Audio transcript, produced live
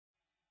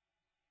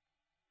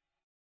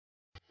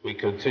We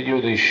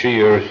continue the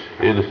Shir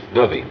in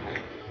Navi.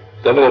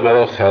 David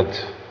HaMelech had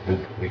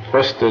been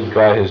requested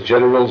by his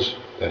generals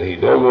that he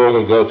no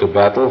longer go to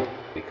battle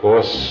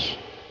because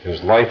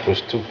his life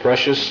was too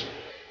precious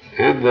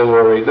and there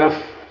were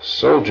enough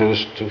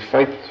soldiers to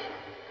fight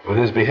on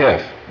his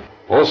behalf.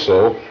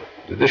 Also,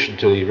 in addition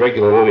to the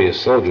regular army of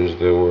soldiers,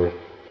 there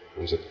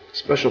was a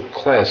special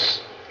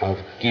class of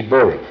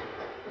Giborim.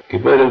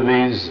 Giborim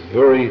means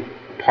very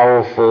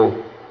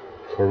powerful,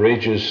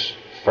 courageous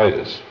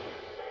fighters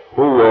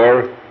who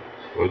are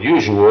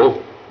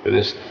unusual in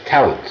his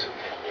talent.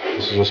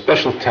 This is a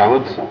special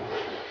talent.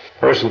 A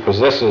person who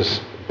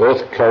possesses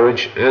both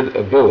courage and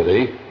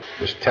ability,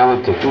 this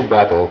talent to do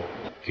battle.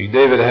 King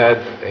David had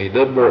a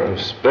number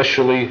of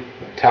specially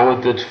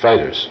talented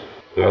fighters.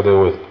 Now there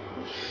were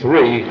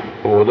three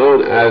who were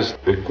known as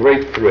the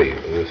Great Three,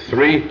 the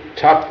three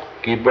top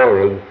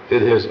Giborim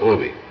in his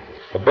army.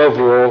 Above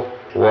all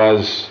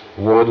was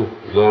one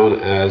known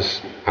as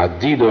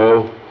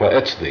Adino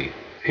Ha'etzli.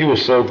 He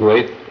was so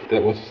great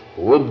that with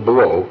one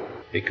blow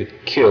he could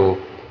kill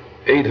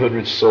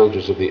 800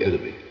 soldiers of the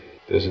enemy.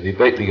 There's a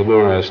debate in the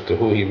Gemara as to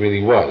who he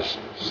really was.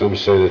 Some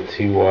say that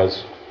he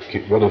was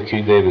one of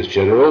King David's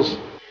generals,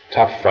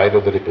 top fighter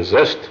that he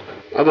possessed.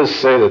 Others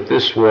say that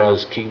this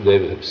was King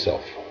David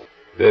himself.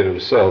 David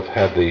himself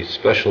had the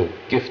special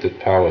gifted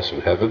powers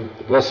from heaven,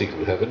 the blessing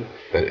from heaven,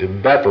 that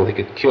in battle he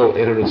could kill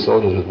 800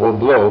 soldiers with one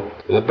blow,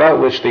 and about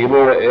which the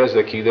Gemara adds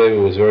that King David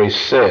was very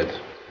sad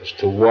as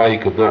to why he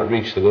could not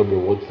reach the number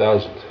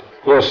 1,000.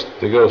 Of course,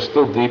 to go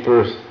still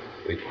deeper,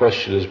 the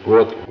question is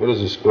brought, what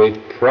is this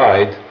great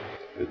pride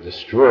in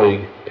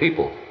destroying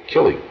people,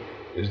 killing?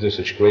 Is there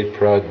such great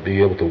pride in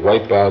being able to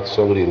wipe out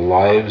so many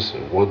lives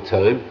at one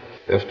time?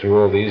 After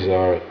all, these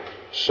are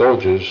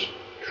soldiers.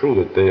 True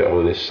that they are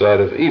on the side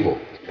of evil.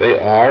 They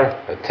are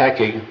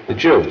attacking the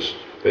Jews.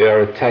 They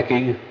are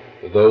attacking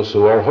those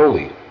who are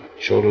holy,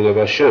 children of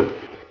Hashem.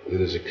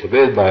 It is a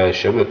command by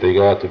Hashem that they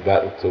go out to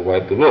battle to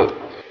wipe them out.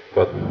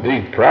 But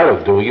being proud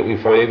of doing it,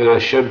 we find even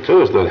Hashem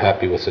too is not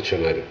happy with such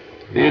an item.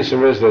 The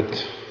answer is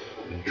that,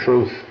 in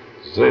truth,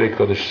 Zohar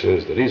Kodesh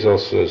says, that Rizal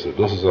says, that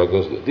Nosazal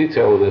goes into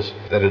detail on this,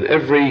 that in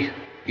every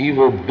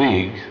evil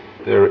being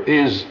there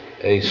is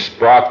a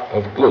spark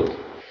of good.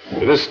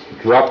 And this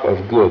drop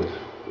of good,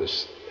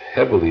 this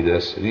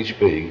heavenliness in each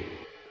being,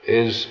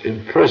 is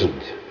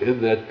imprisoned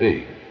in that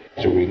being.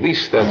 To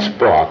release that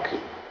spark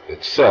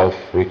itself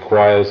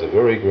requires a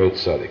very great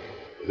tzaddik.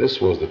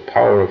 This was the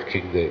power of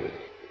King David.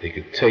 He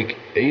could take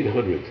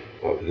 800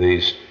 of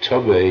these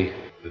Tomei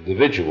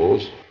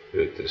individuals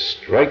to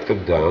strike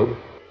them down,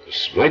 to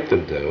smite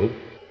them down,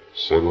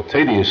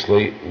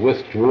 simultaneously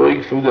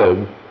withdrawing from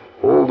them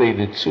all the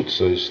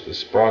nitzutzos, the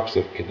sparks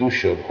of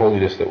kedusha, of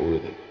holiness that were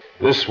in them.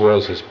 This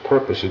was his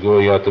purpose in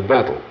going out to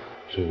battle,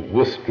 to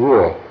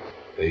withdraw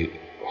the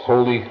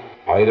holy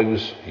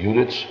items,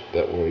 units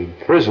that were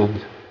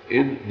imprisoned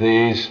in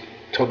these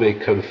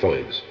Tomei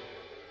confines.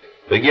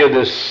 Again,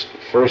 this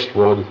first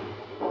one,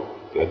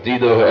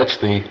 Adino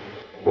Ha'etzli,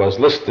 was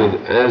listed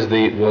as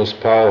the most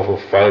powerful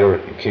fighter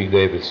in King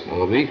David's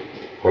army,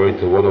 according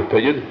to one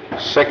opinion.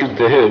 Second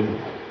to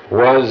him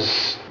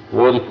was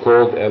one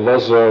called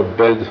Elazar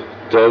ben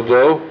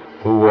Dodo,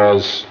 who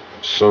was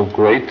so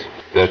great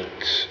that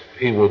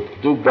he would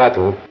do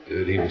battle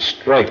and he would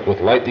strike with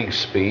lightning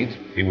speed.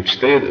 He would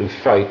stand and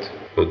fight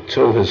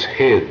until his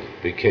hand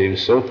became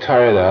so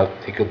tired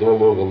out he could no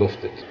longer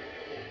lift it.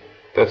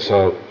 That's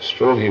how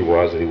strong he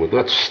was, and he would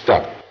not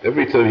stop.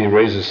 Every time he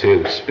raised his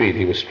hand with speed,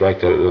 he would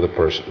strike down another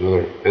person,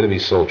 another enemy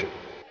soldier.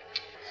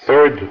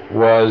 Third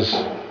was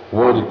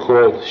one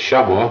called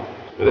Shammah.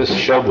 This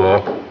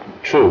Shammah,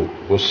 too,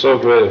 was so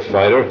great a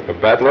fighter, a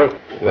battler,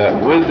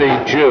 that when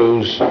the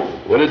Jews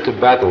went into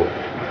battle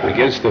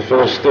against the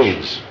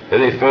Philistines,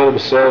 and they found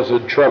themselves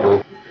in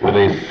trouble, when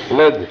they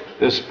fled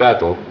this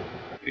battle,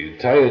 the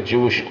entire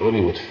Jewish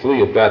army would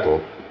flee a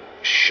battle.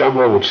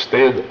 Shammah would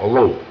stand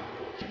alone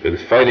and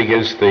fight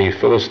against the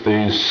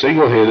Philistines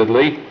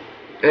single-handedly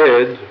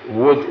and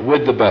would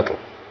win the battle.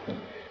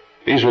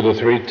 These were the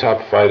three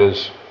top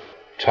fighters,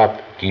 top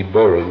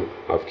Giborim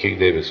of King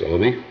David's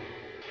army.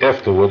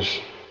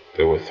 Afterwards,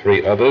 there were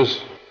three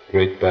others,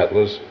 great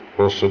battlers,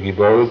 also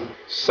Giborim.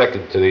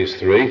 Second to these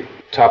three,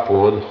 top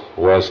one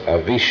was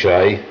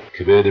Avishai,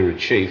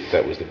 commander-in-chief.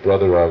 That was the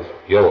brother of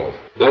Yoav.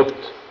 Note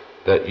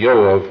that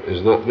Yoav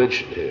is not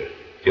mentioned here.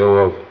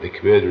 Yoav, the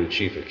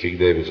commander-in-chief of King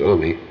David's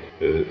army.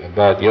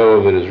 About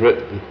Yoav it is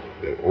written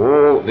that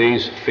all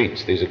these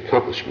feats, these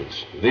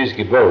accomplishments, these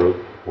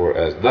Giborim were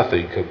as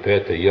nothing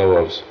compared to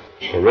Yoav's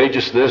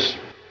courageousness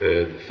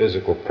and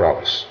physical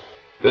prowess.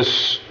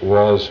 This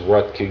was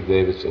what King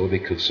David's army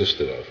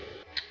consisted of.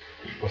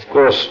 Of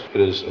course,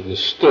 it is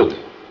understood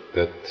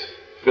that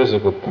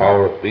physical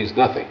power means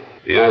nothing.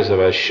 In the eyes of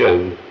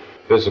Hashem,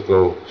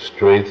 physical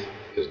strength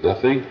is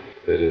nothing.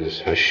 It is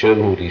Hashem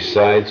who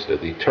decides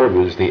and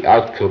determines the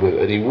outcome of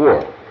any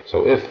war.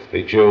 So if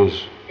the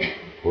Jews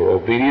were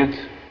obedient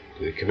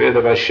to the command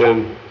of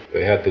Hashem,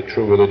 they had the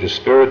true religious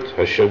spirit,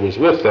 Hashem was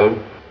with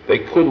them, they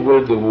could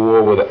win the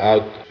war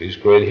without these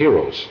great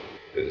heroes.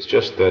 It's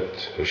just that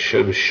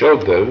Hashem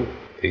showed them,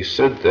 He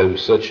sent them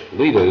such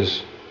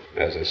leaders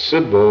as a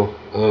symbol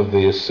of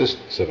the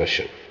assistance of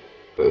Hashem.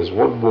 There's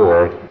one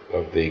more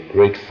of the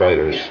great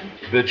fighters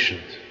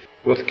mentioned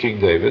with King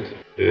David.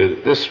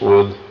 And this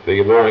one, the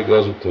Gemara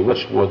goes into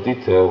much more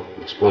detail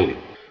explaining.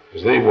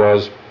 His name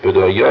was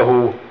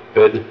Benayahu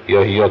ben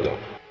Yehoiada.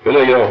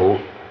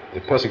 Benayahu,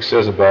 the pasuk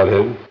says about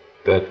him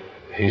that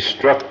he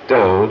struck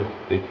down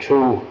the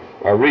two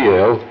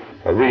Ariel.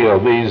 Ariel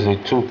means the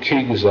two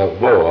kings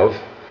of Moab.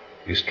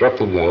 He struck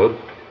them down.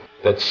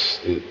 That's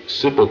the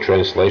simple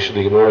translation.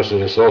 The Gemara says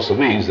this also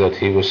means that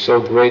he was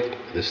so great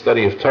in the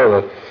study of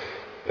Torah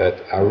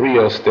that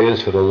Ariel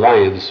stands for the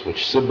lions,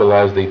 which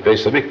symbolize the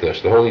Beis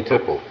HaMikdash, the Holy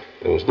Temple.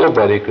 There was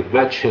nobody who could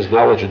match his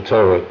knowledge in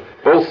Torah,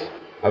 both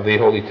of the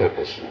Holy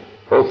Temples,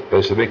 both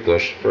Beis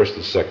HaMikdash, first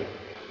and second.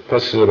 The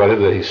pasuk says about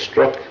him that he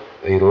struck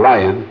a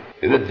lion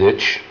in a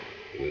ditch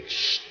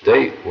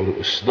when it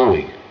was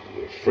snowing.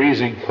 On a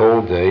freezing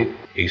cold day,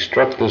 he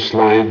struck this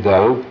lion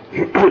down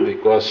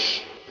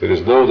because it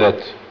is known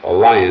that a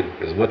lion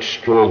is much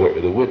stronger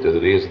in the winter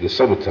than he is in the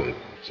summertime.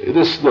 So in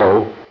the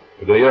snow,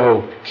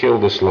 Benayahu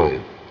killed this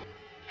lion.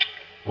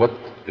 What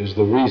is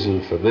the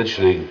reason for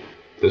mentioning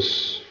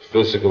this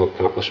physical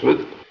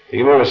accomplishment? The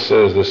Gemara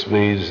says this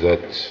means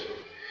that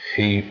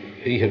he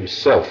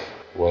himself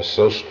was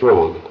so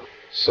strong,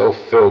 so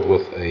filled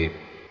with a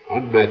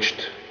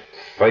unmatched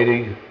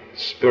fighting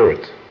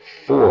spirit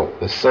for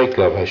the sake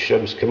of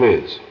Hashem's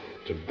commands,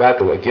 to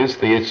battle against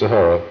the Yetzer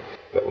Hara,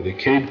 that when he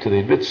came to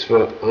the mitzvah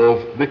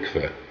of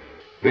mikveh,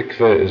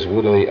 mikveh is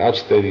one of the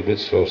outstanding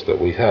mitzvahs that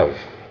we have,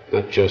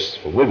 not just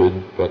for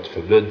women, but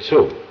for men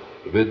too.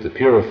 For men to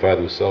purify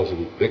themselves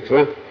in the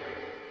mikveh.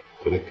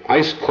 On an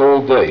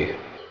ice-cold day,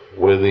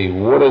 when the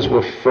waters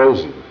were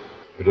frozen,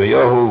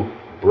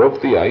 Benayahu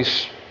broke the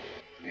ice.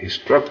 He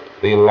struck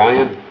the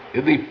lion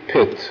in the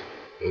pit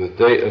on a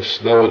day of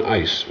snow and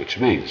ice, which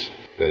means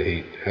that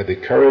he had the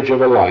courage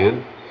of a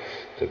lion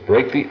to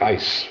break the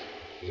ice.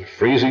 It was a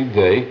freezing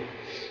day,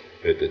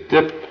 and to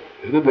dip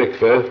in the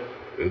mikveh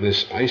in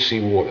this icy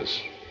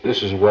waters.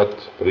 This is what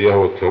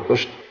Benayahu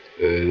accomplished,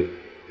 and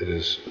it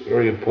is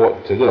very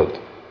important to note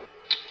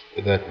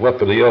that what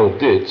Benayahu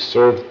did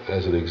served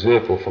as an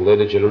example for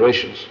later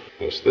generations.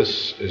 Because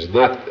this is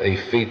not a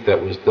feat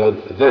that was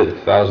done then,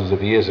 thousands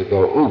of years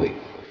ago only.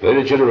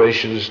 Later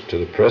generations, to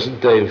the present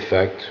day, in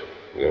fact,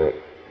 there are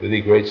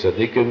many great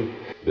tzaddikim,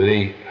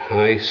 many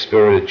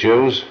high-spirited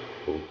Jews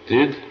who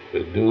did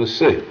and do the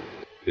same.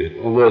 In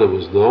Ummah, it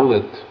was known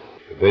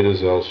that Bein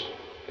Hazal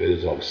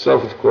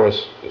himself, of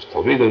course, as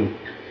Talmidim,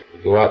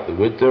 would go out in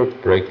the winter,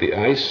 break the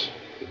ice,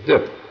 and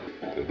dip.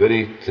 And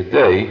many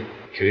today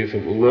came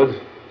from Ummah,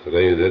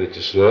 today in Eretz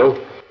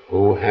Yisrael,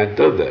 who had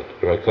done that.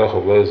 Rabbi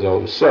Kochel Bein Hazal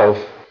himself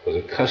was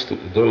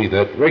accustomed to doing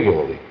that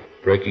regularly,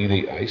 breaking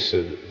the ice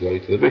and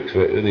going to the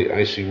mikveh in the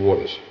icy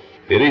waters.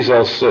 Bein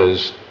Hazal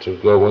says, to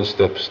go one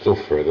step still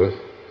further,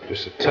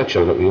 just to touch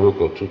on it, we won't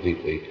go too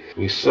deeply.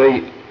 We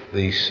say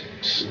the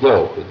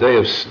snow, the day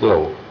of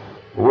snow,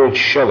 the word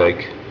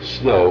sheleg,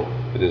 snow,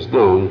 it is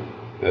known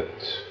that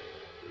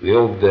in the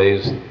old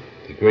days,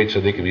 the great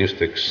tzaddikim used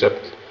to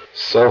accept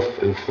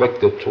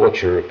self-inflicted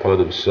torture upon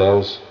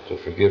themselves to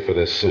forgive for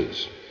their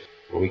sins.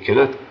 But we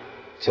cannot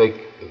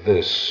take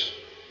this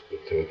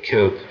to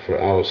account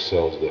for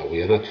ourselves now.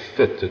 We are not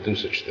fit to do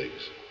such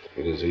things.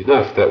 It is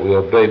enough that we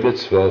obey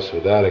mitzvahs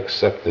without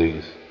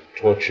accepting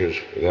tortures,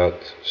 without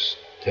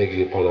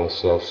taking upon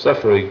ourselves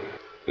suffering.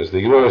 As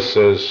the Gemara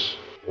says,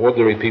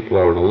 ordinary people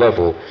are on a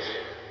level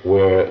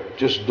where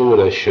just do what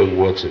Hashem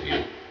wants of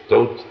you.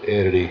 Don't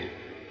add any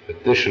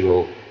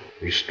additional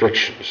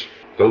restrictions.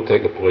 Don't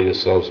take upon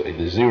yourselves a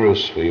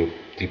nazirus where you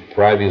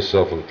deprive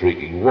yourself of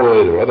drinking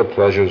wine or other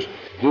pleasures.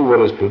 Do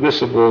what is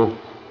permissible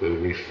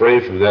and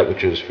refrain from that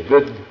which is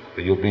forbidden,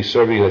 and you'll be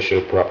serving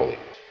Hashem properly.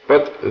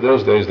 But in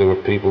those days there were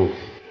people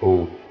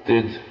who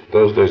did,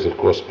 those days of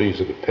course means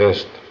in the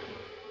past,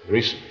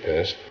 recent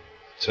past,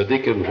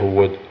 tzaddikim who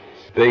would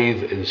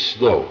bathe in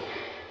snow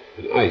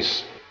and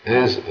ice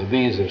as a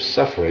means of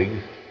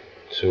suffering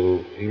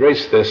to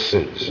erase their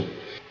sins.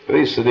 And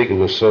these tzaddikim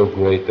were so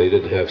great they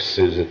didn't have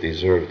sins that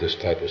deserved this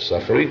type of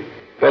suffering.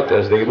 But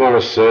as the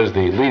Gemara says, the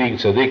leading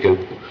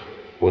tzaddikim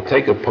would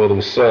take upon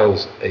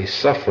themselves a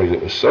suffering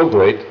that was so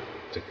great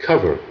to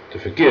cover, to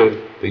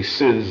forgive the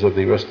sins of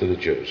the rest of the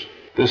Jews.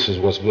 This is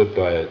what's meant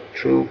by a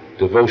true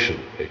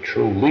devotion, a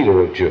true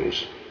leader of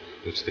Jews.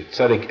 It's the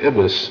tzaddik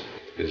emes,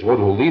 is one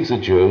who leads the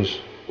Jews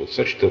with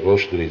such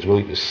devotion that he's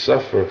willing to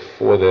suffer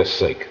for their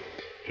sake.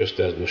 Just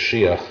as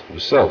Mashiach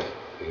himself,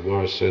 the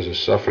Gemara says, is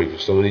suffering for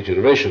so many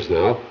generations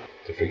now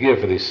to forgive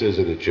for the sins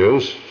of the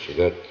Jews, so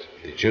that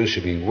the Jews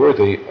should be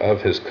worthy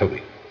of his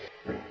coming.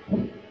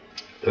 Now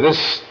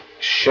this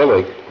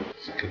sheleg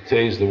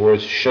contains the word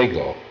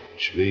shegel,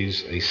 which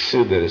means a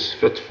sin that is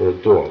fit for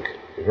a dog,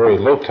 a very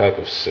low type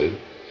of sin,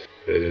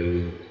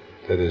 and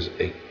that is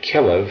a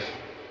kelev.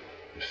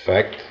 In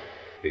fact,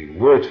 the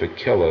word for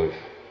kelev,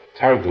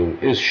 targum,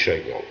 is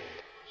shegel,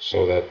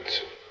 so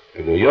that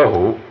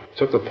Benayahu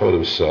took upon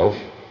himself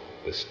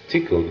this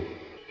tikkun,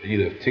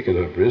 either tikkun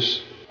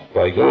habris,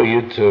 by going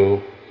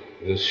into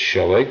this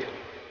sheleg,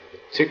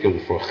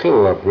 tikkun for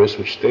chilul abris,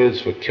 which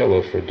stands for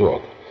kela, for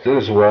dog. That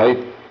is why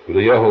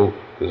Eliyahu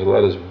is a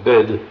lot as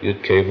Ben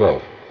Yud Kei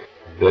Vav.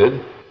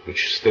 Ben,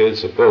 which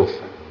stands for both.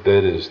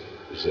 Ben is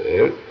the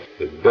air.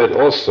 The Ben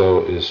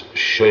also is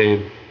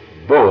Shem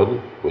Bon,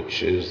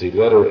 which is the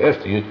letter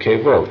after Yud Kei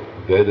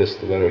Vav. Ben is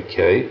the letter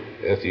K,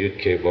 after Yud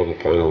Kei Vav,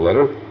 the final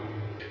letter.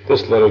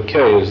 This letter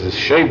K is the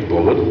Shem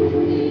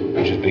Bon,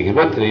 which is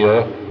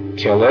Begematria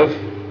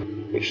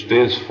Kelev, which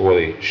stands for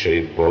the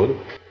Shem Bon.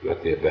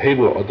 Not the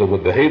Behema, Adam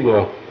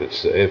Behema,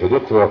 it's the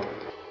Evanukva.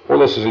 All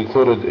this is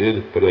included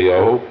in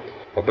B'nayahu,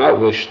 about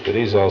which the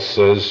Rizal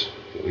says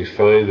that we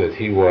find that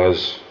he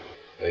was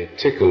a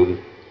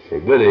tikkun for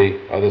many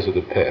others of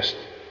the past.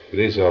 The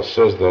Rizal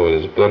says, though,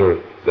 it is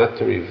better not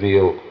to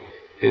reveal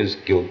his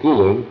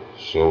Gilgulim,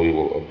 so we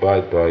will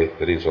abide by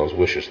the Rizal's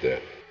wishes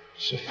there.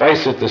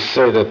 Suffice it to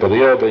say that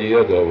B'nayahu ben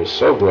Yehuda was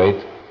so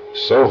great,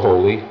 so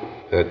holy,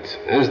 that,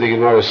 as the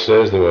Gemara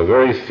says, there were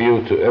very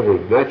few to ever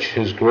match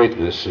his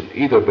greatness in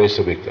either Beis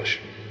HaMikdash.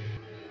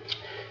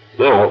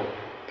 Now,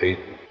 the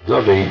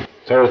Navi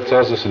Torah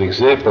tells us an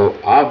example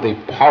of the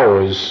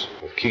powers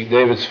of King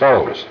David's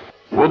followers.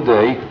 One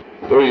day,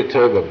 during a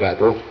time of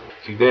battle,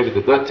 King David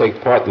did not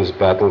take part in this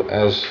battle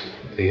as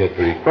he had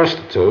been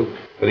requested to,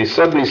 but he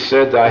suddenly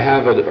said, I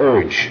have an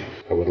urge.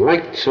 I would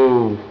like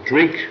to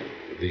drink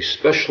the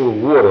special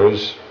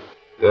waters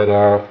that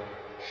are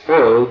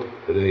found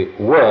in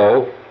a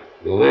well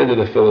in the land of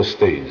the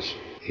Philistines.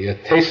 He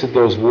had tasted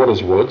those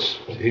waters once.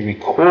 He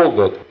recalled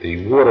that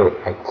the water,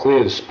 how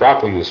clear and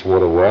sparkling this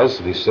water was,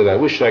 and he said, I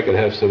wish I could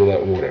have some of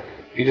that water.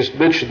 He just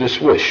mentioned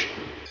this wish.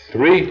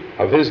 3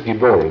 of his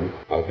Giborim,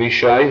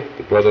 Avishai,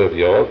 the brother of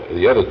Yoav, and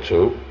the other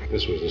 2,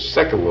 this was the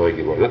second line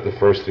Gibor, not the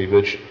first 3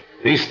 mentioned.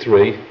 These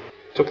 3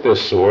 took their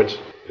swords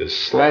and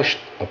slashed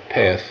a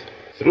path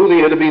through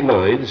the enemy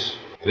lines.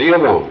 3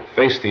 alone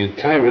faced the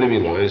entire enemy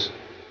lines,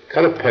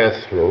 cut a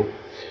path through,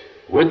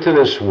 went to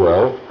this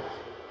well,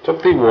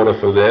 took the water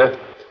from there,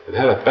 and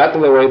had to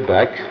battle their way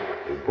back,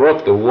 and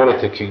brought the water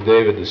to King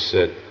David and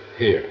said,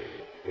 Here,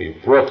 we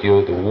brought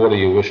you the water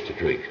you wish to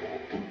drink.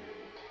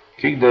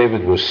 King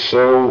David was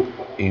so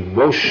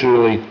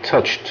emotionally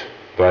touched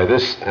by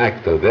this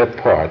act on their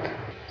part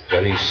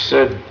that he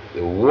said,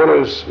 the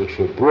waters which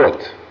were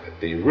brought at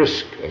the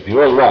risk of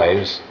your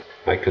lives,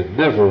 I could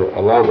never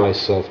allow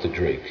myself to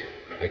drink.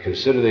 I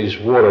consider these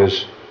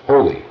waters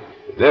holy.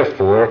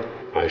 Therefore,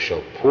 I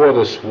shall pour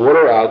this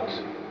water out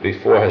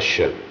before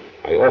Hashem.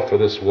 I offer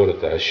this water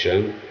to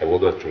Hashem. I will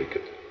not drink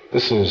it.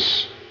 This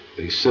is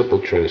the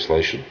simple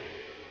translation.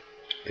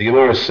 The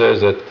Gemara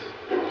says that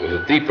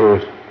there's a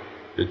deeper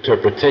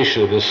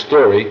interpretation of this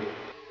story.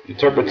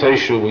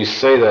 Interpretation, we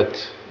say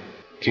that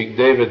King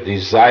David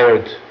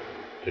desired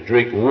to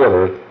drink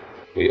water.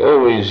 We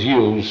always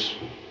use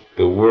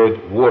the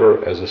word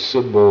water as a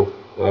symbol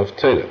of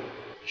Torah,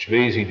 which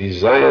means he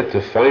desired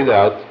to find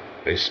out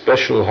a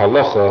special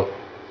halacha,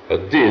 a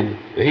din,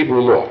 the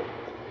Hebrew law.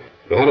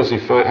 Now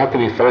how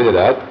can he find it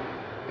out?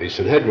 The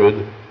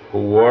Sanhedrin,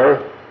 who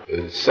were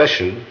in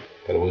session,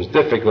 but it was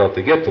difficult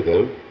to get to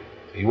them,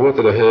 he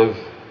wanted to have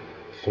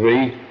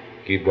 3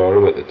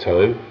 Giborim at the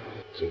time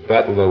to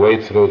battle their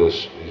way through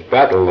these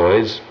battle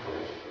lines,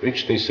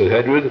 reach the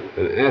Sanhedrin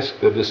and ask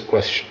them this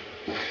question.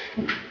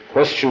 The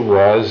question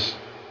was,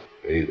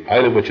 the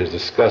item which is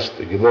discussed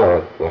in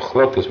Gemara,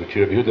 Machlokas, which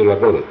you have Yehuda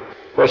Rabbanan.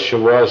 The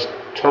question was,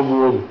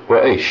 Tomrun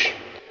Ba'esh,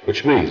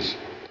 which means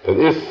that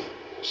if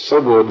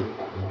someone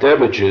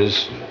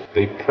damages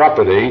the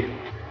property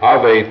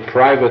of a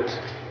private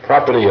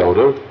property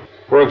owner,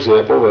 for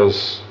example,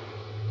 as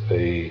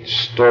a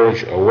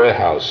storage or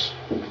warehouse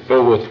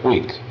filled with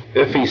wheat.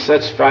 If he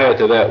sets fire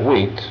to that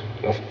wheat,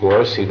 of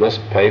course, he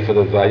must pay for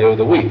the value of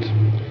the wheat.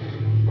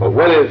 But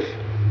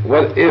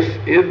what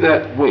if in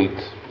that wheat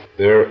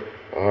there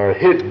are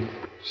hidden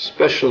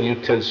special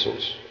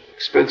utensils,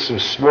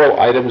 expensive small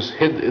items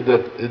hidden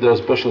in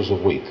those bushels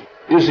of wheat?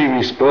 Is he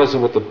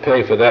responsible to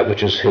pay for that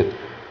which is hidden?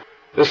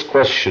 This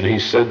question he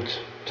sent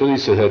to the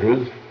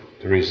Sanhedrin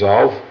to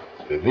resolve,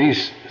 and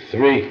these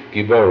 3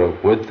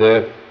 Giborim went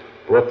there,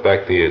 brought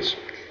back the answer.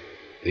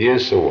 The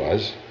answer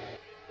was,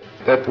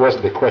 that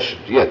wasn't the question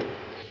yet.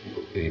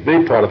 The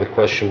main part of the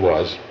question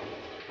was,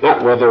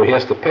 not whether he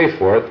has to pay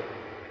for it,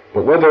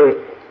 but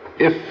whether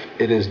if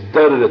it is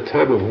done in a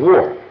time of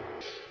war.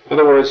 In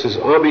other words, his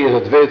army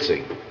is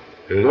advancing,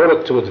 and in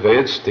order to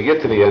advance, to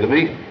get to the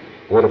enemy,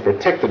 or to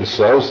protect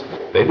themselves,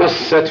 they must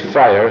set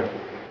fire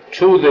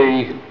to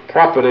the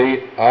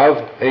property of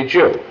a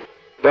Jew.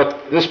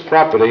 But this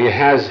property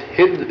has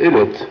hidden in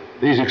it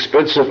these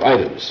expensive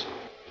items.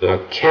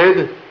 Now,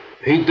 can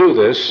he do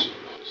this,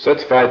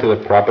 set fire to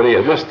the property,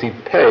 and must he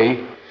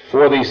pay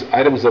for these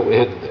items that were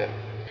hidden there?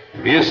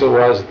 The answer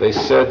was, they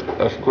said,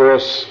 of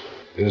course,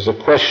 it is a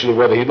question of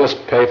whether he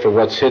must pay for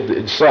what's hidden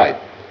inside.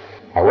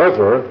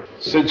 However,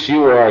 since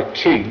you are a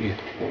king,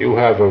 you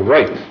have a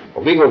right, a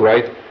legal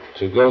right,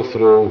 to go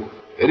through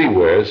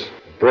anywheres,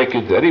 break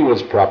into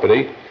anyone's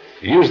property,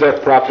 use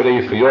that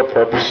property for your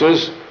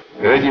purposes,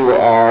 and you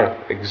are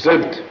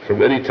exempt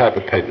from any type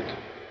of payment.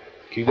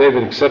 King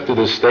David accepted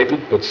his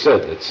statement, but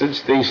said that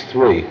since these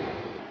three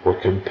were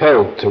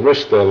compelled to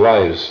risk their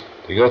lives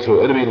to go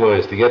through enemy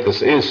lines to get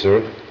this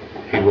answer,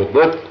 he would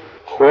not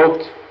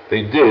quote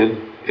the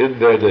din in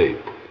their name.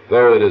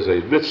 Though it is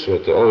a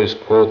mitzvah to always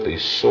quote the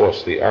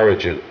source, the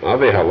origin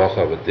of a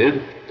halacha of a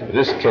din, in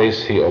this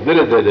case he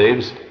omitted their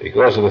names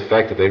because of the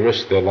fact that they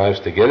risked their lives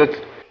to get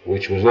it,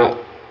 which was not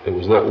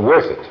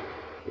worth it.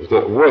 It was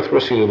not worth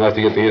risking their life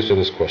to get the answer to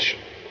this question.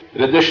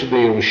 In addition, the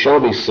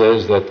Yerushalmi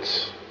says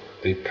that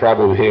the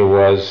problem here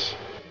was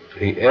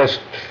he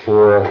asked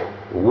for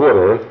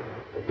water,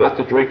 not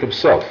to drink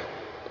himself.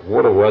 The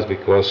water was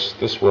because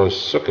this was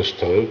Sukkot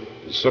time.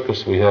 In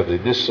Sukkot we have the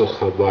Nisuch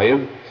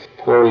HaMayim,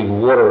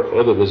 pouring water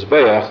on the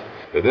Mizbeach,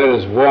 and that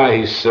is why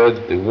he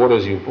said, the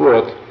waters you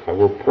brought I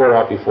will pour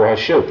out before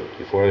Hashem.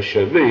 Before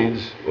Hashem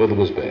means on the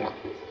Mizbeach.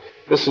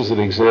 This is an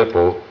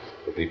example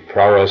of the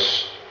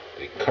prowess,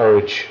 the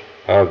courage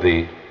of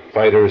the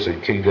fighters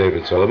in King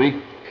David's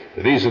army.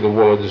 And these are the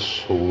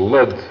ones who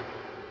led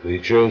the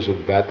Jews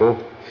in battle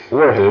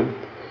for him.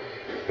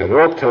 At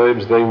all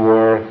times they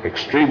were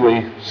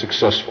extremely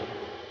successful.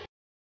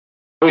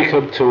 We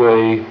come to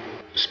a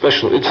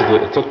special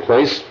incident that took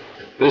place.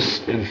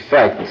 This, in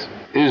fact,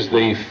 is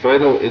the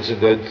final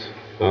incident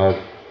of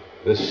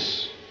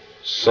this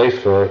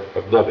Sefer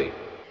of Navi,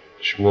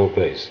 Shmuel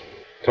Beis.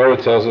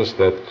 Torah tells us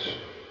that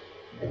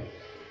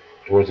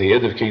towards the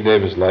end of King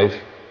David's life,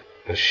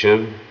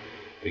 Hashem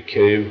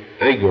became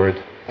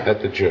angered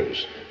at the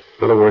Jews.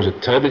 In other words, a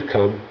time had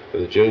come for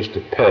the Jews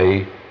to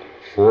pay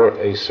for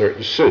a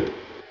certain sin.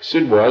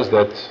 Sin was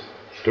that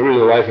during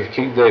the life of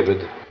King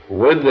David,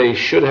 when they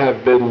should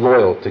have been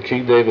loyal to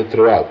King David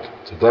throughout,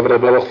 to David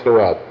HaMelech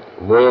throughout,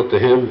 loyal to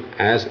him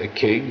as a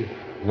king,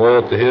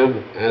 loyal to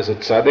him as a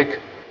tzaddik,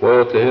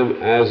 loyal to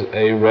him as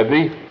a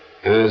rebbe,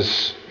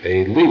 as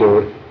a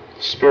leader,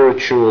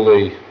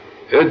 spiritually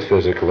and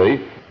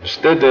physically,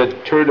 instead they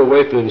turned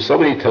away from him so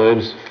many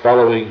times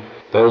following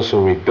those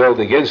who rebelled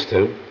against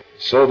him.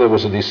 So there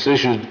was a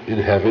decision in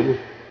heaven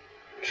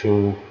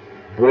to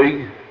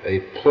bring a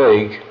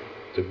plague,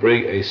 to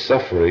bring a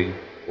suffering,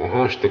 a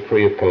harsh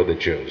decree upon the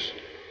Jews.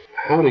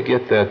 How to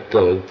get that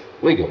done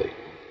legally?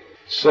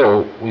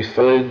 So we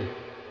find,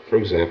 for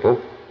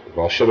example, the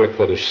Baal Shem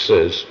HaKadosh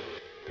says,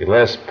 the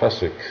last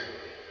pasuk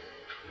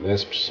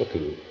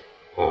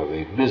of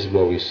the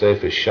Mizmor we say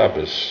for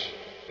Shabbos,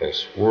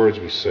 as words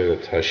we say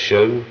that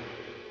Hashem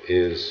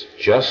is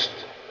just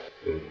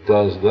and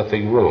does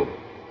nothing wrong.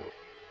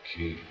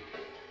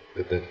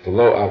 That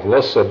below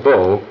Avlosa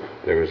Bo,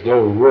 there is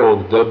no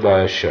wrong done by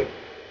Hashem.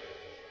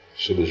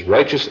 Hashem is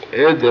righteous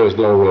and there is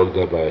no wrong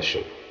done by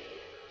Hashem.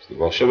 So the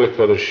Baal Shem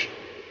HaKadosh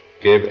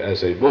gave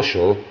as a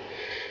mushal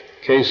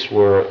a case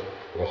where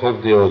we'll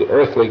have an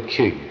earthly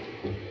king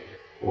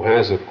who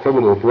has a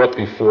criminal brought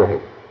before him.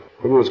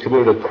 The criminal has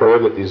committed a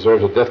crime that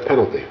deserves a death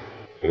penalty.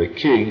 And the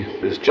king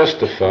is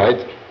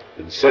justified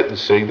in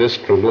sentencing this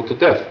criminal to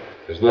death.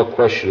 There's no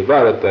question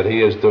about it that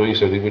he is doing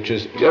something which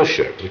is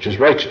yosher, which is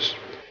righteous.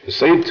 At the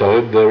same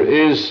time, there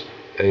is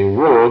a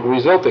wrong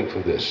resulting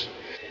from this.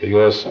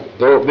 Because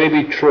though it may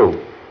be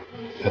true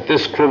that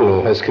this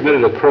criminal has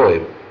committed a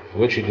crime for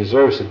which he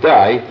deserves to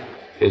die,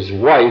 his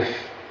wife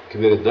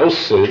committed no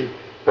sin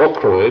or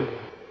crime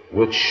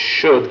which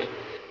should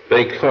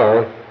make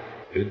her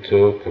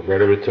convert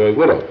her into a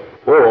widow.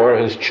 Or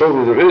his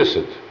children are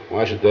innocent.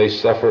 Why should they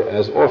suffer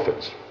as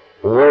orphans?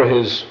 Or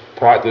his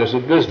partners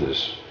in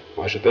business.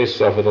 Why should they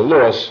suffer the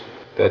loss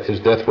that his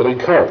death will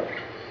incur?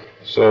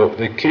 So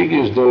the king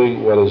is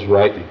doing what is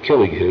right in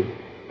killing him,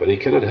 but he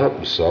cannot help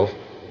himself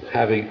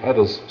having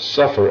others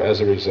suffer as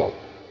a result.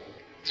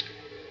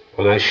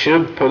 When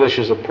Hashem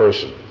punishes a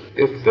person,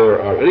 if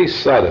there are any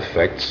side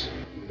effects,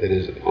 it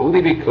is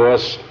only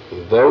because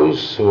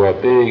those who are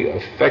being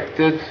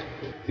affected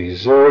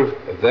deserve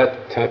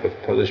that type of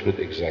punishment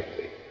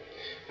exactly.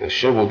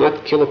 Hashem will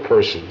not kill a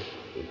person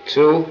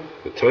until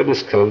the time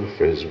has come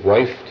for his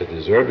wife to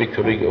deserve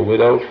becoming a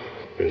widow,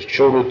 for his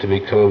children to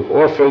become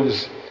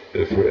orphans,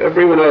 and for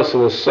everyone else who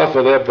will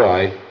suffer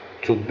thereby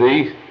to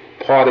be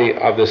party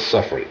of this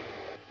suffering.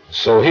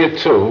 So here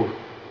too,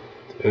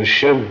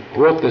 Hashem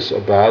brought this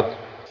about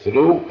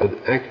through an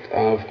act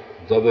of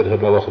David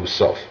HaMelech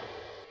himself.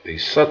 The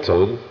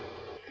Satan,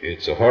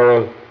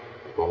 Yitzhahara,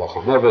 Malach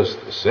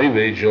HaMavis, the same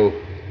angel,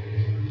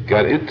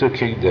 got into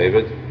King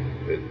David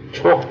and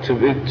talked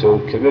him into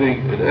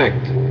committing an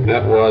act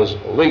that was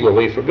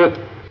legally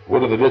forbidden.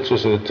 One of the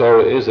mitzvahs in the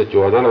Torah is that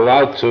you are not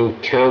allowed to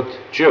count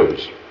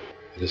Jews.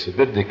 It is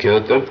forbidden to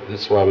count them.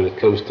 That's why when it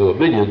comes to a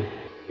minyan,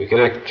 we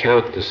cannot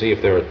count to see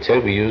if there are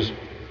 10. We use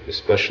a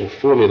special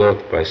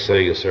formula by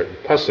saying a certain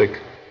pasuk.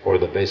 Or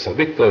the Beis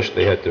HaMikdash,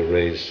 they had to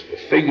raise a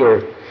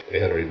finger, they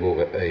had to remove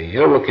a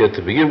yarmulke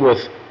to begin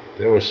with.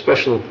 There were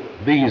special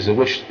means in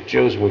which the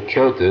Jews were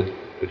counted,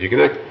 but you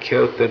cannot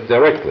count them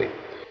directly.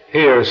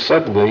 Here,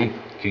 suddenly,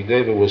 King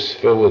David was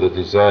filled with a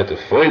desire to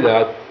find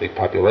out the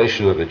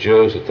population of the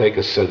Jews and take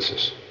a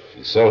census.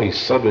 And so he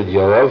summoned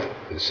Yoav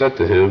and said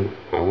to him,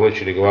 I want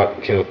you to go out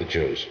and count the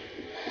Jews.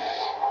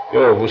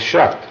 Yoav was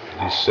shocked.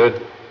 He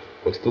said,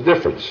 what's the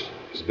difference?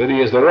 As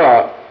many as there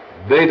are,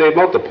 may they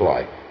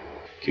multiply.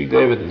 King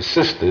David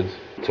insisted,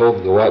 told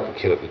him to go out and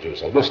kill the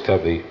Jews. I must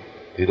have the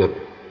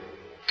number.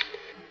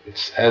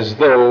 It's as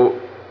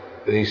though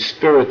the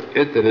Spirit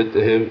entered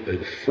into him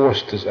and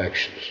forced his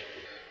actions.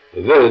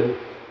 And then,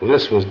 when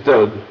this was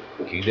done,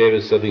 King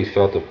David suddenly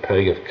felt a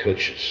pang of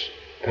conscience,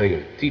 a pang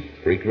of deep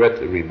regret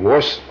and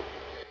remorse.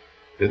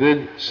 And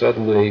then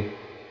suddenly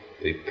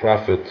the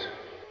prophet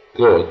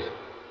God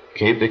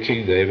came to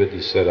King David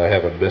and said, I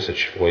have a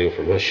message for you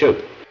from Hashem.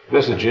 The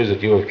message is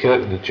that you have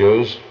counted the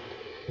Jews.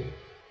 The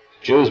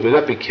Jews may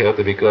not be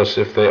counted because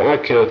if they are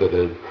counted,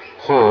 then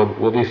harm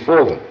will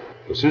befall them.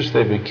 But since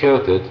they've been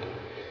counted,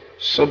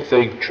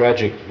 something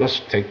tragic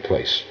must take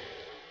place.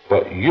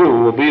 But you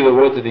will be the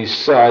one to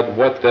decide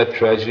what that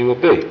tragedy will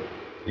be.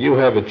 You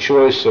have a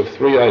choice of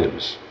 3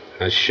 items.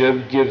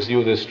 Hashem gives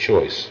you this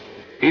choice.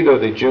 Either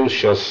the Jews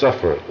shall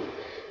suffer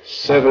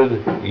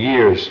 7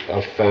 years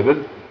of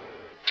famine,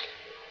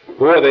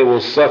 or they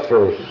will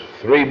suffer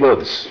 3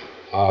 months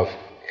of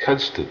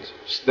constant,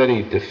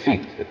 steady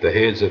defeat at the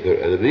hands of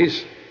their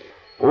enemies,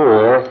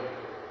 or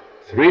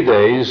 3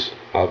 days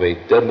of a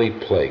deadly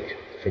plague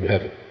from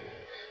heaven.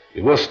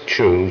 You must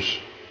choose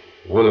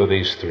one of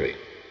these 3.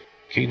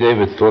 King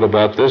David thought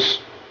about this,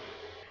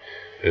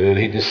 and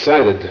he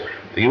decided.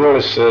 The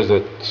Gemara says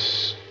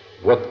that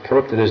what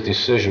prompted his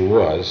decision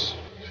was,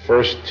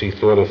 first he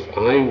thought, if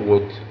I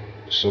would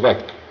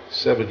select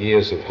 7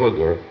 years of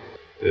hunger,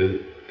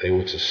 then they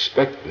would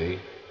suspect me,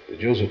 the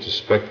Jews would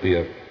suspect me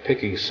of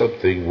picking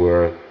something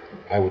where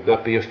I would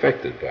not be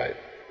affected by it.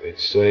 They'd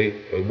say,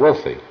 I'm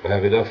wealthy, I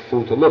have enough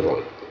food to live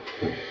on.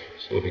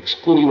 So I'm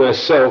excluding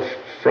myself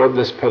from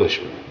this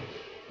punishment.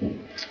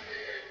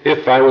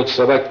 If I would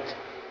select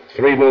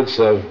 3 months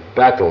of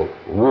battle,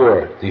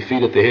 war,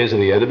 defeat at the hands of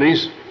the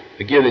enemies,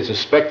 again they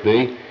suspect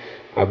me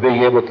of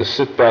being able to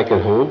sit back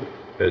at home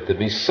and to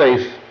be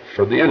safe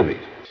from the enemy.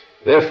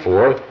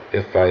 Therefore,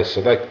 if I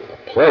select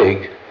a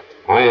plague,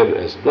 I am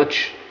as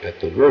much at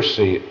the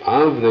mercy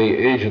of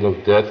the angel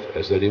of death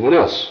as anyone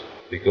else,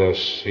 because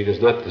he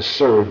does not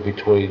discern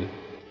between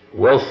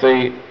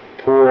wealthy,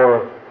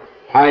 poor,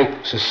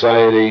 high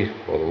society,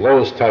 or the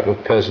lowest type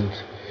of peasant.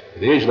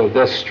 When the angel of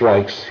death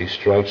strikes, he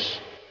strikes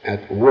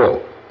at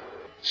will.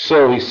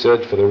 So he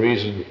said, for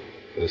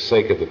the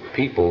sake of the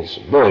people's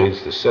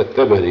minds, to set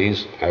them at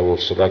ease, I will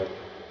select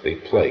the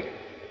plague.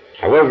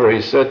 However,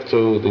 he said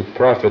to the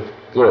prophet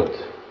God,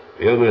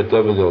 Yomer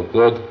David el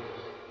God,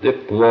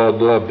 Dipla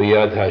no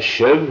biyad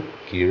Hashem,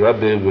 ki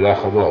rabim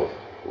v'rachamov,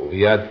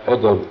 v'yad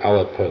odom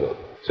ala penam.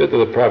 Said to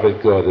the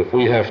prophet God, if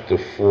we have to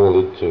fall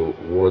into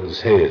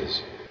one's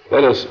hands,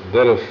 let us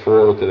better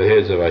fall into the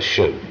hands of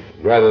Hashem,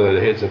 rather than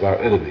the hands of our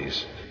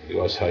enemies,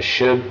 because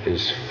Hashem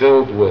is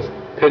filled with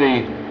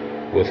pity,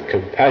 with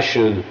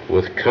compassion,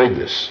 with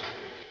kindness,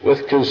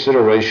 with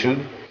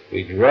consideration.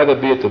 We'd rather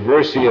be at the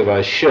mercy of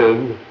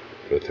Hashem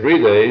for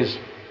 3 days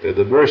than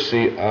the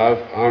mercy of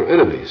our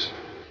enemies.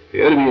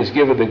 The enemy is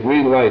given the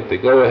green light, the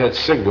go-ahead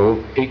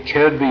signal. He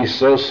can be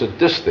so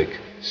sadistic,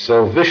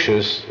 so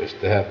vicious, as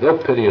to have no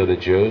pity on the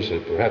Jews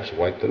and perhaps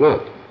wipe them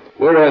out.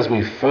 Whereas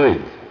we find,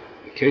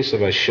 in the case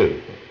of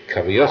Hashem,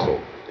 Kaviyachol,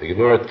 the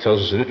Gemara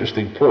tells us an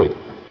interesting point.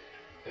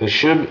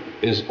 Hashem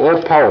is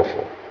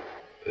all-powerful,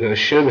 and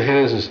Hashem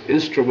has his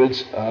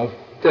instruments of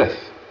death,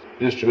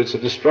 instruments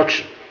of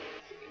destruction.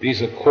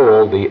 These are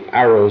called the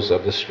arrows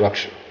of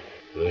destruction.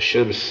 And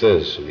Hashem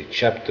says in the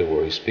chapter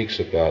where he speaks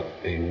about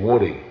a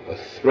warning, a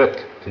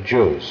threat to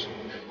Jews,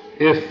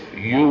 if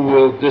you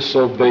will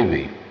disobey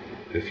me,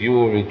 if you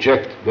will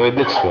reject my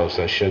mitzvahs,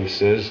 Hashem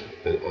says,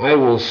 then I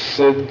will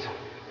send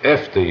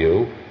after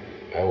you,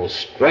 I will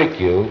strike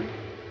you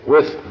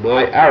with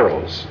my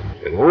arrows.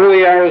 And all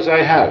the arrows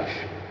I have,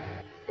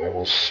 I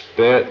will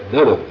spare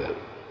none of them.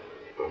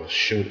 I will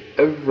shoot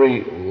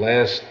every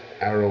last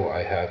arrow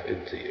I have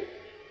into you.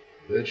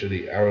 Imagine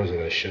the arrows that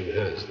Hashem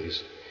has.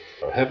 These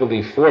are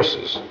heavenly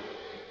forces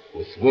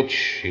with which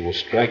he will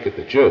strike at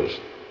the Jews.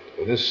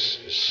 And this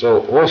is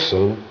so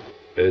awesome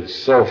and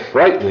so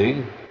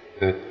frightening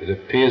that it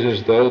appears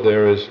as though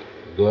there is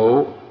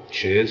no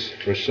chance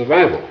for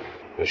survival.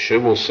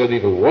 Hashem will send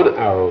even one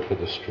arrow to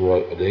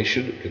destroy a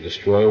nation, to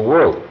destroy a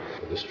world,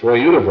 to destroy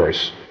a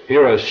universe.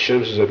 Here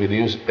Hashem says, I'm going to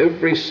use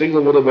every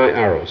single one of my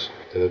arrows,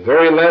 to the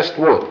very last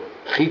one.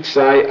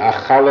 Chitzai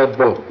achala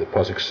bom, the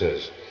pasuk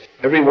says.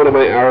 Every one of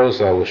my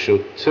arrows I will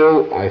shoot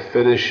till I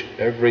finish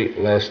every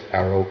last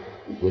arrow,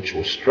 which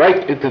will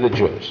strike into the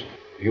Jews.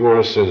 The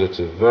Gemara says it's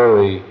a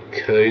very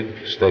kind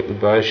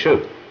statement by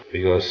Hashem,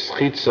 because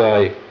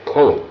chitzai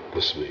kolon,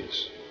 this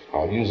means.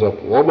 I'll use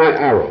up all my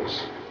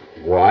arrows.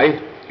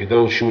 Why? You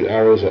don't shoot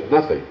arrows at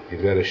nothing.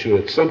 You've got to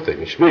shoot at something,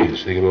 which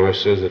means, the Gemara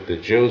says that the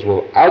Jews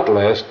will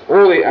outlast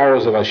all the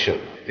arrows of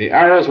Hashem. The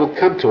arrows will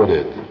come to an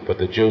end, but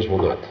the Jews will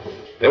not.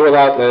 They will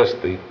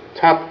outlast the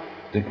top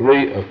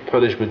degree of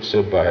punishment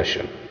sent by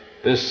Hashem.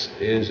 This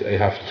is a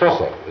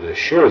haftacha, an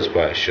assurance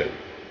by Hashem,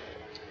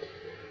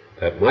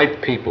 that my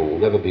people will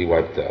never be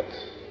wiped out.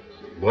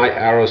 My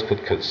arrows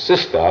could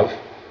consist of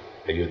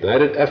a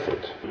united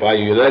effort by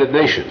united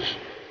nations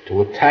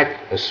to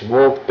attack a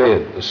small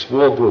band, a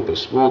small group, a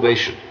small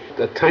nation,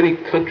 a tiny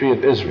country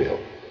of Israel,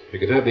 we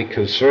can have the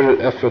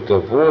concerted effort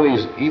of all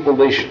these evil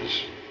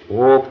nations,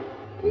 all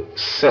with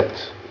set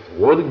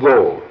one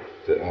goal,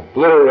 to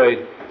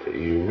obliterate, to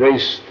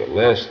erase the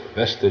last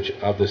vestige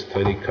of this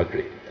tiny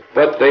country.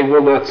 But they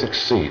will not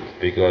succeed,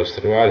 because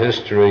throughout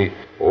history,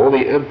 all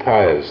the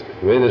empires, the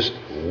greatest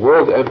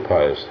world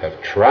empires,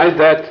 have tried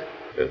that,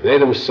 and they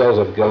themselves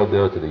have gone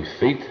down to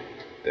defeat.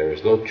 There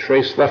is no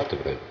trace left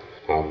of them,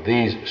 of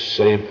these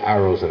same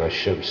arrows that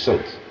Hashem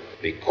sent,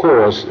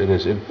 because it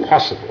is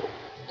impossible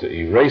to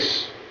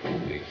erase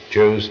the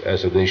Jews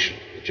as a nation,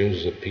 the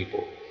Jews as a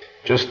people.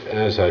 Just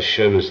as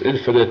Hashem is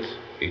infinite,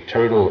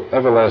 eternal,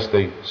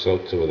 everlasting, so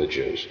too are the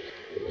Jews.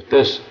 With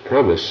this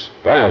promise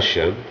by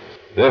Hashem,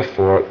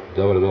 therefore,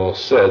 David and all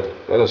said,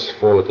 let us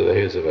fall into the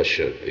hands of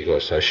Hashem,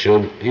 because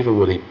Hashem, even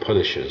when He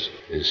punishes,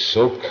 is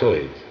so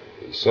kind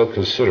and so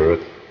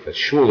considerate that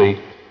surely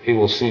He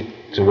will see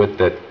to it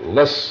that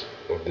less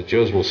of the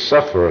Jews will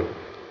suffer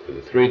in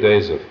the 3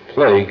 days of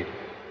plague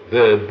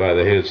than by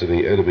the hands of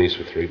the enemies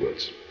for 3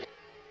 months.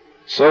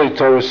 So the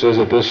Torah says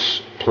that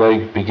this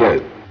plague began.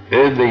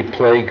 And the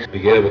plague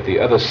began with the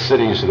other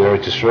cities in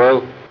Eretz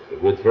Yisrael.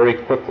 It went very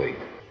quickly.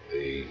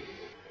 The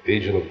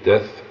angel of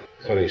death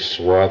cut a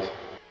swath,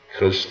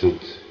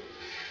 constant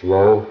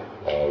flow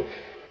of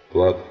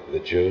blood of the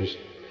Jews.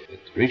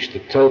 It reached a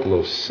total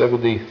of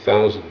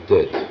 70,000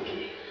 dead.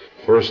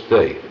 First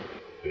day.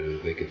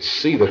 They could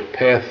see the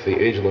path the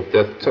angel of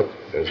death took,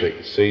 as they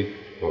could see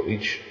how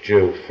each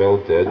Jew fell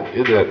dead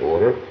in that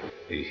order.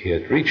 He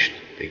had reached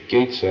the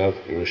gates of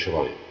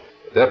Jerusalem.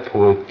 At that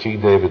point,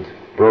 King David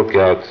broke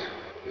out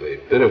with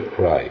a bitter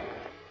cry.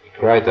 He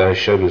cried to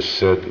Hashem and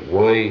said,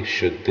 why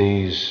should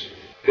these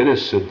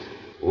innocent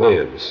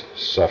lambs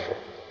suffer?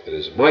 It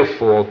is my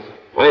fault.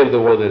 I am the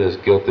one that is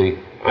guilty.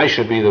 I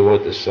should be the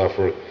one to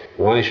suffer.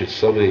 Why should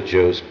so many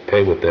Jews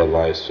pay with their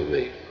lives for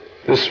me?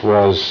 This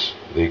was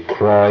the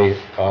cry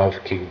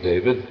of King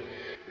David,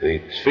 the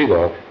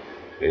tefillah,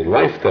 a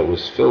life that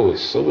was filled with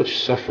so much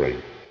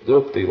suffering.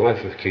 Note the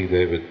life of King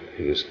David.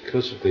 He was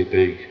constantly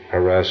being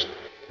harassed,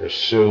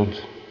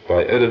 pursued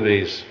by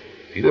enemies.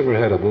 He never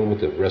had a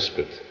moment of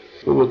respite,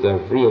 a moment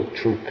of real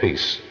true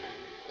peace,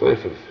 a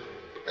life of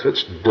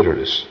constant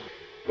bitterness.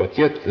 But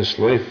yet this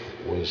life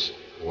was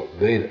what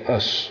made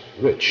us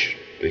rich,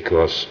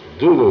 because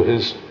due to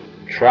his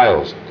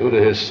trials, due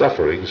to his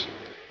sufferings,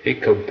 he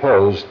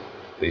composed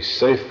the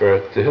Sefer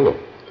Tehillim.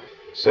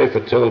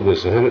 Sefer Tehillim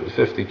is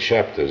 150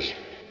 chapters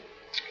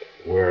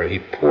where he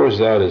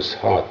pours out his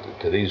heart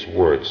into these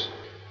words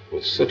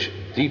with such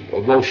deep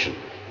emotion,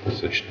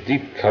 such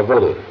deep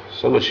kavanah,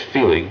 so much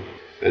feeling.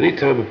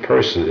 Anytime a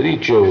person, any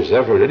Jew is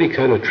ever in any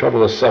kind of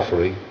trouble or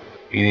suffering,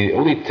 he need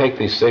only take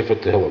the Sefer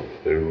Tehillim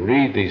and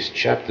read these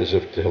chapters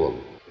of Tehillim,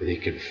 and he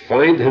can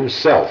find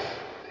himself,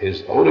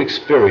 his own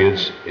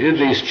experience in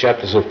these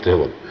chapters of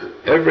Tehillim.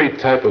 Every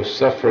type of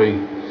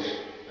suffering,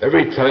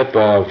 every type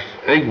of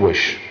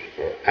anguish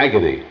or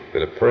agony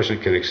that a person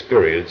can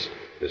experience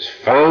is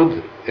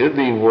found in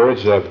the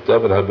words of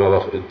David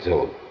HaMelech in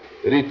Tehillim.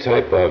 Any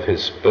type of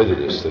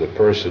hisbodedus that a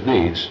person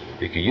needs,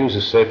 he can use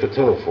the Sefer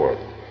Tehillim for it.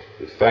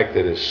 The fact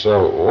that it's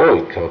so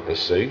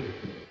all-encompassing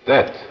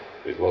that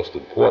the most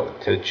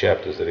important 10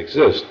 chapters that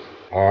exist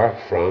are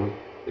from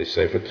the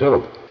Sefer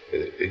Tehillim.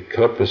 It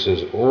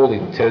encompasses all the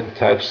 10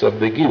 types of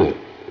Negina.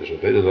 As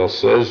Rabbeinu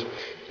says,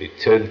 the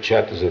 10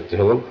 chapters of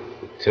Tehillim,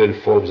 the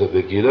 10 forms of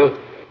Negina,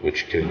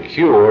 which can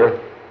cure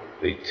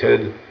the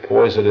 10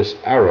 poisonous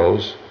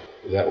arrows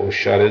that were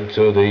shot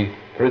into the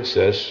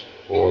princess,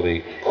 or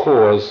the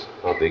cause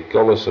of the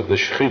gullus of the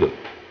Shekhinah.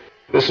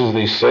 This is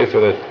the Sefer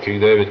that King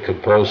David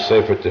composed,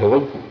 Sefer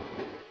Tehillim.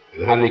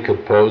 And how did he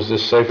compose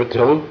this Sefer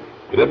Tehillim?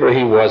 Whenever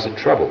he was in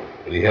trouble,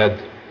 when he had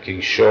King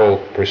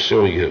Shaul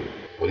pursuing him,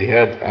 when he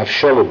had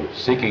Avshalom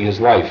seeking his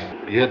life,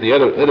 when he had the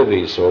other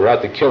enemies who were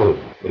out to kill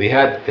him, when he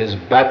had his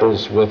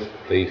battles with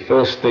the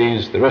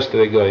Philistines, the rest of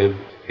the Goyim,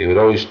 he would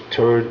always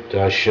turn to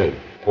Hashem,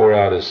 pour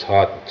out his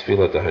heart and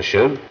tefillah to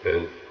Hashem,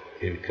 and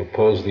he would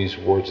compose these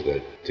words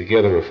then.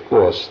 Together, of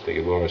course, the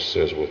Gemara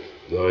says, with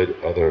 9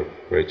 other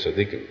great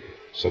tzaddikim.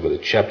 Some of the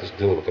chapters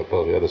deal with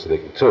composed by other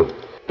tzaddikim too.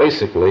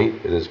 Basically,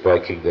 it is by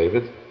King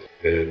David,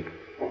 and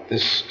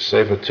this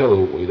Sefer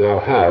Tehillim we now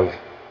have,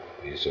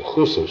 the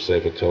Zechus of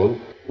Sefer Tehillim,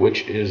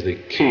 which is the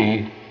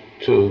key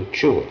to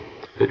tshuva.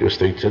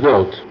 Interesting to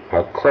note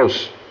how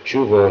close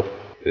tshuva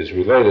is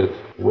related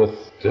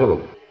with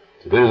Tehillim.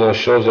 Today now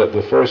shows that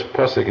the first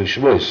pasuk in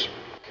Shemais,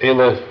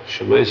 Ela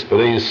Shemais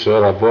Bnei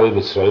Yisrael Aboy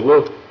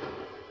Mitzrayim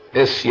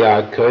Es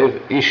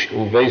Yaakov Ish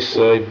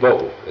Uveisai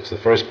Bo'u. That's the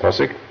first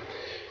pasuk.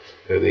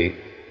 And the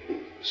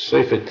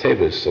Sefer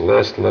Tevis, the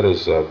last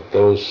letters of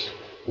those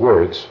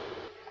words,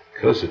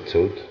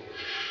 constitute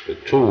the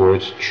 2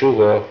 words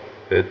tshuva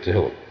and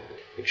Tehillim,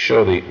 which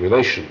show the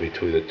relation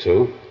between the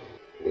two,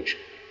 which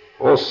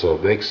also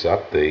makes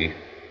up the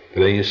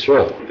Bnei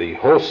Yisrael, the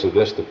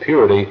wholesomeness, the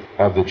purity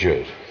of the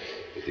Jews,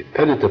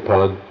 dependent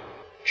upon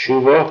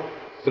tshuva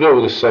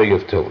through the saying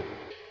of Tehillim.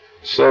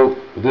 So,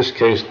 in this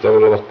case,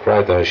 David HaMelech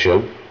cried to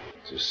Hashem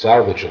to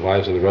salvage the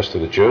lives of the rest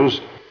of the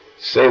Jews,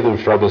 save them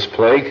from this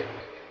plague,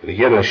 And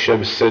again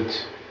Hashem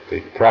sent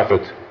the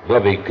prophet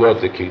Navi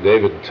Gad to King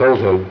David and told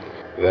him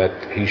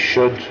that he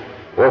should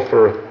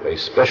offer a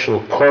special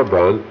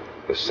korban,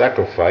 a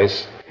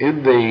sacrifice,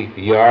 in the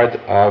yard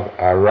of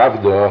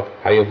Aravna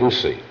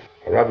Hayavusi.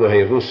 Aravna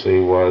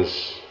Hayavusi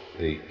was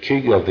the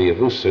king of the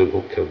Yavusim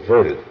who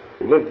converted.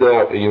 He lived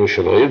now in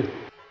Yerushalayim.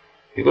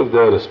 He lived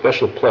there in a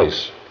special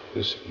place.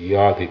 This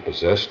yard he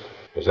possessed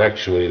was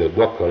actually the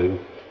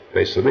Mokim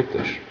Beis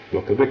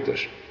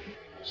Hamikdash.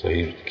 So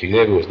King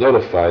David was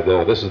notified,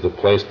 now this is the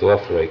place to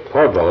offer a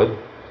korban,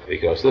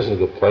 because this is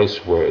the place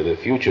where in the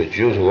future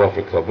Jews will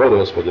offer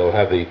korbanos when they'll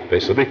have the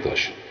Beis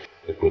Hamikdash.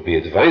 It would be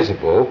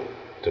advisable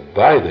to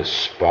buy this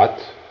spot,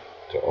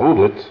 to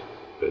own it,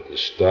 and to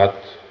start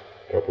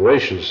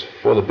preparations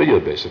for the building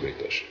of Beis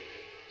Hamikdash.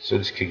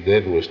 Since King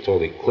David was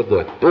told he could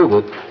not build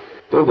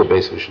the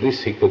Beis Hamikdash, at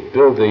least he could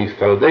build the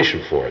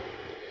foundation for it.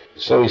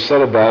 So he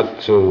set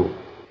about to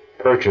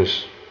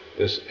purchase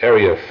this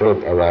area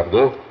from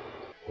Aravna,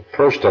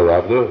 approached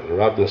Aravna.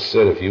 Aravna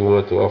said, if you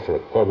want to offer a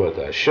korban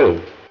to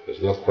Hashem,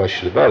 there's no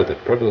question about it. A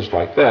privilege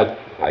like that,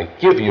 I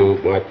give you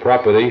my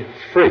property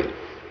free.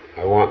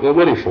 I want no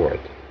money for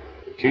it.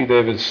 King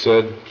David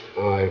said,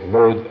 I've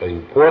learned an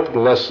important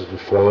lesson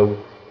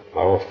from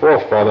our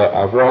forefather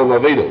Avraham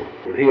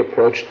Avinu. When he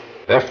approached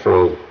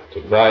Ephron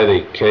to buy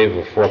the cave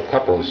of 4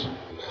 couples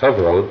in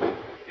Hebron,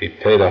 he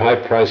paid a high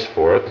price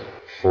for it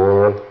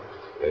for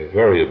a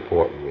very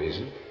important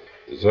reason.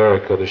 The Zohar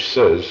Kodesh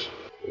says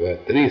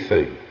that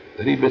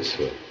any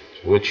mitzvah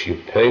to which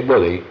you pay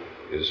money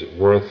is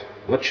worth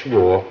much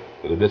more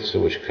than a mitzvah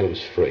which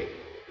comes free.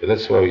 And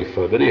that's why we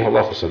find many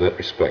halachos in that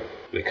respect.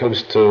 When it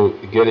comes to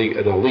getting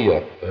an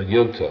aliyah on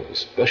Yom Tov,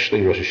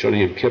 especially Rosh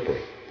Hashanah Yom Kippur,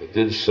 the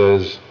din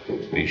says,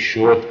 be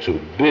sure to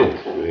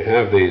bid. When you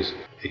have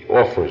the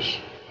offers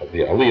of the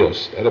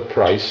aliyahs at a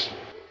price,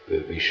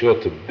 then be sure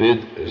to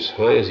bid as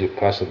high as you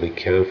possibly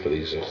can for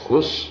the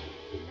zechus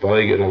of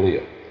buying an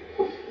aliyah.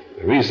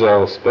 The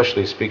Rizal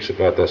especially speaks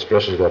about that,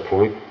 stresses that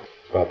point,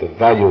 about the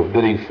value of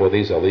bidding for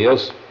these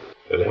aliyahs,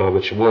 and how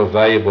much more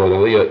valuable an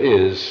aliyah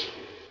is,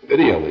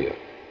 any aliyah,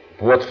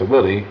 bought for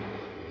money,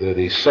 than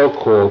the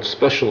so-called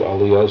special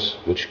aliyahs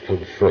which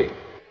come free.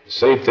 The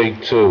same thing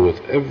too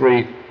with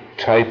every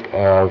type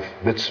of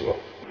mitzvah.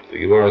 The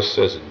Gemara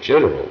says in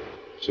general,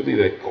 something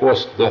that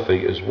costs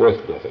nothing is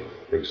worth nothing.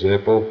 For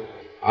example,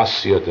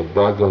 Asya de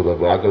Magal de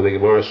Magal, the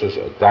Gemara says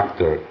a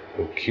doctor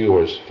who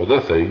cures for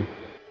nothing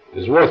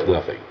is worth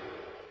nothing.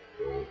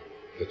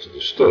 That's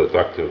understood. A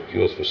doctor who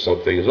cures for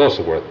something is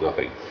also worth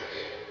nothing.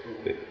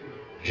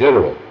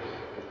 General.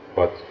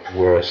 But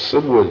where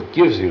someone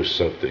gives you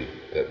something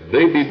that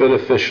may be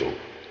beneficial,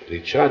 and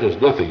he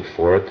charges nothing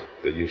for it,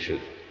 then you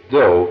should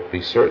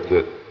be certain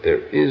that there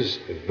is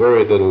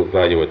very little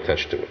value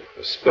attached to it.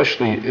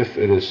 Especially if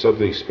it is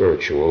something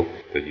spiritual,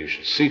 then you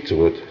should see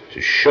to it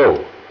to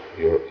show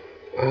your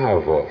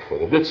ahava for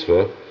the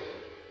mitzvah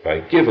by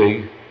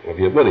giving of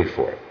your money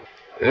for it.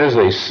 As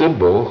a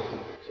symbol,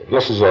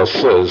 Nosazal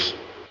says,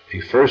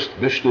 the first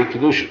Mishnah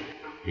Kedushin.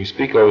 We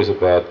speak always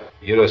about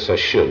Yiras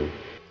Hashem,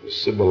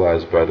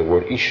 symbolized by the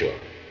word Isha.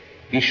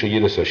 Isha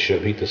Yiras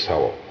Hashem, Hitas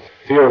Hawel.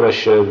 Fear of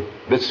Hashem,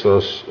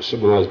 mitzvahs,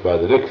 symbolized by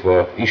the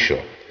Nikva,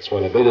 Isha. That's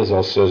why the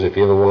Bedazal says if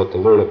you ever want to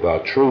learn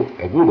about true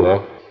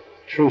Emunah,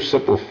 true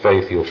simple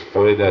faith, you'll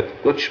find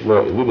that much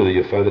more in women than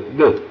you'll find it in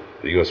men.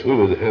 Because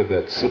women have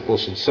that simple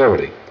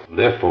sincerity. And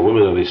therefore,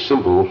 women are the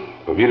symbol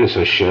of Yiras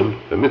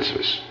Hashem and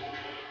mitzvahs.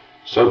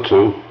 So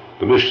too,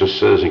 the Mishnah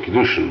says in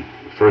Kedushin,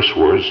 the first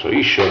words,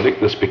 Isha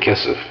Niknas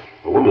Bekesef.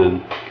 A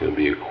woman can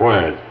be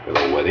acquired at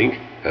a wedding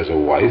as a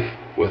wife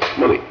with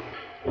money.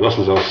 And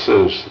Nosazal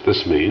says that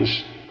this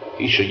means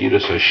Isha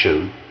Yiras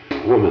Hashem,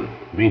 woman,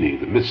 meaning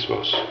the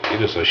mitzvahs.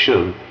 Yiras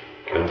Hashem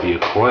can be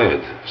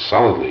acquired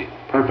solidly,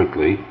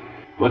 perfectly,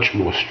 much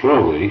more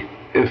strongly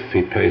if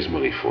he pays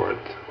money for it.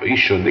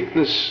 Isha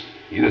Niknas,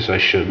 Yiras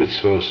Hashem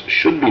mitzvahs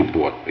should be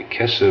bought.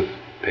 Bekesef,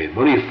 pay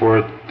money for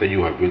it, then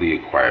you have really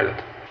acquired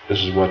it. This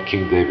is what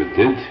King David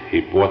did.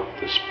 He bought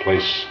this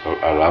place of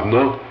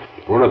Aravna,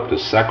 brought up the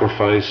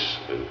sacrifice,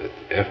 and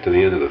after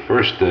the end of the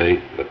first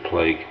day, the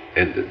plague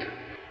ended.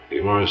 The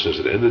Gemara says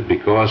it ended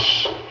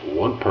because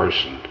one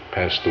person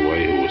passed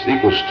away who was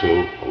equal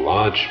to a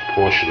large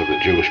portion of the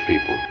Jewish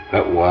people.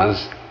 That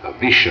was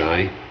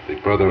Avishai, the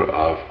brother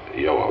of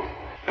Yoav.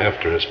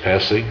 After his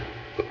passing,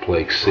 the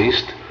plague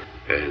ceased,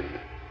 and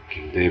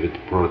King David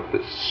brought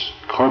this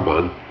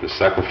korban, the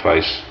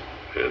sacrifice,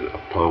 and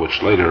upon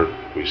which later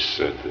we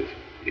said that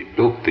he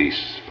built the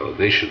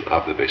foundation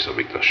of the Beis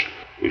Hamikdash.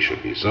 We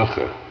should be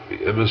Zacha, the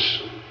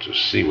emes, to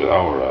see with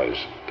our eyes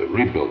the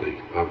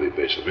rebuilding of the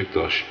Beis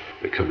Hamikdash,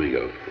 the coming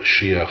of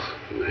Mashiach,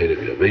 and the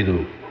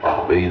Yameinu,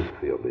 Amen,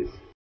 Amen.